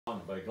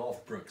By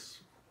Golf Brooks.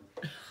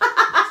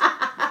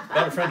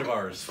 About a friend of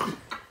ours.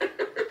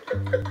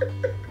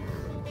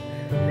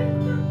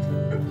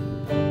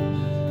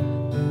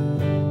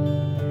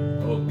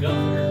 Oh,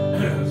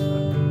 Gunther.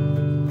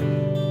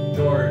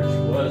 George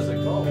was a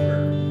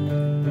golfer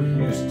who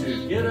used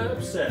to get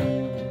upset,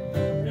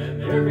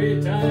 and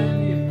every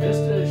time he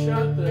missed a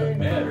shot, the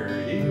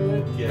madder he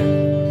would get.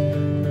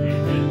 He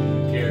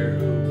didn't care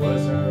who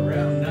was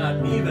around,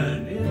 not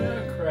even in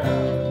a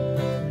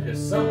crowd. If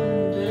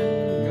something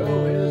didn't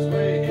go his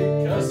way,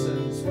 he'd cuss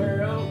and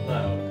swear out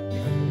loud.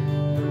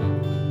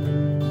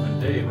 One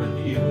day when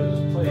he was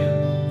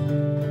playing,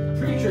 the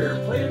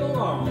preacher played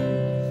along,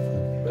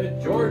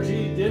 but George,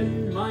 he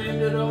didn't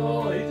mind at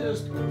all. He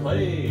just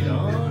played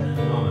on and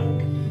on.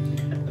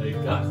 They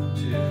got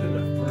to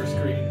the first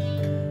green,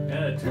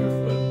 and a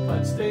 2-foot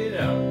putt stayed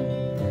out.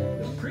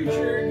 The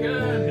preacher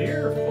got an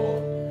earful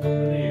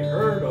when he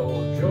heard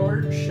old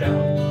George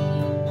shout,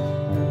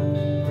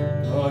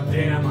 "Oh,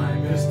 damn, I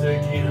missed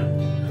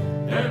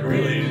again. That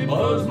really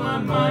blows my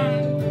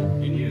mind.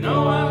 And you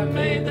know I've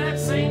made that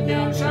same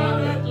down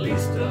shot at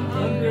least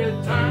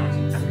 100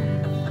 times.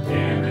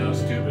 Damn, how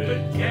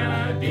stupid can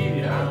I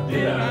be? How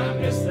did I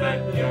miss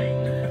that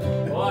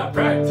thing? Well, I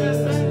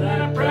practiced and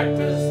I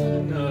practiced,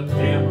 and oh,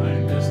 damn, I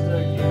missed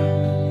again."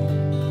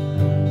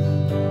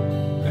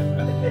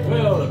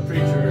 Well, the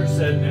preacher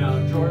said, "Now,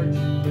 George,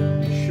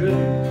 you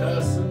shouldn't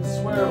cuss and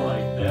swear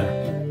like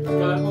that.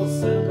 God will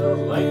send a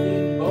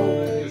lightning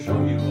bolt and he'll show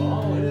you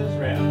all his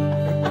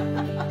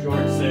wrath."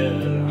 George said,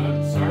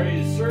 "I'm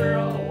sorry, sir,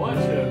 I'll watch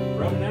it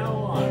from now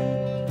on."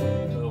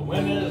 But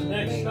when his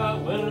next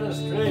shot went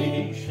astray,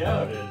 he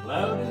shouted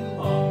loud and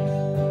long,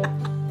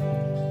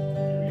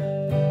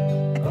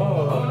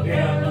 "Oh,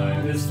 damn,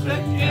 I missed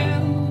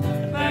again.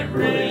 That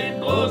really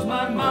blows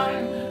my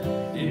mind.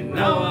 You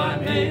know I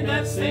made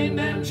that same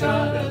damn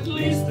shot at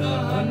least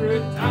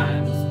 100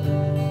 times.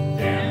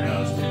 Damn,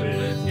 how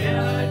stupid can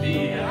I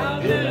be? How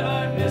did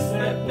I miss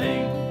that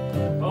thing?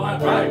 Oh, I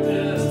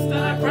practiced and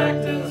I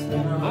practiced.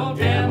 Oh,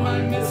 damn,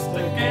 I missed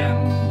again."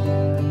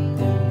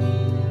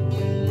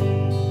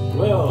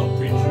 Well, the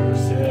preacher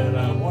said,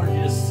 "I warned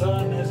you,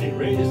 son," as he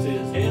raised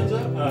his hands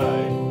up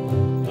high.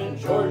 And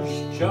George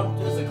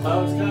jumped as the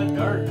clouds got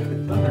dark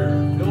and thunder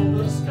filled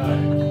the sky.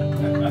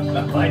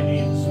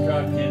 Lightning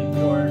struck and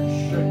George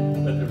shook,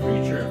 but the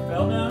preacher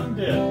fell down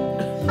dead.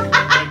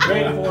 A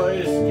great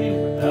voice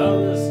came out of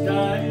the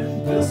sky, and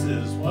this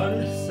is what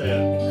it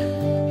said: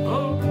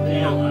 "Oh,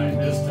 damn, I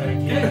missed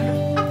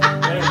again.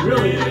 That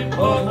really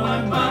blows my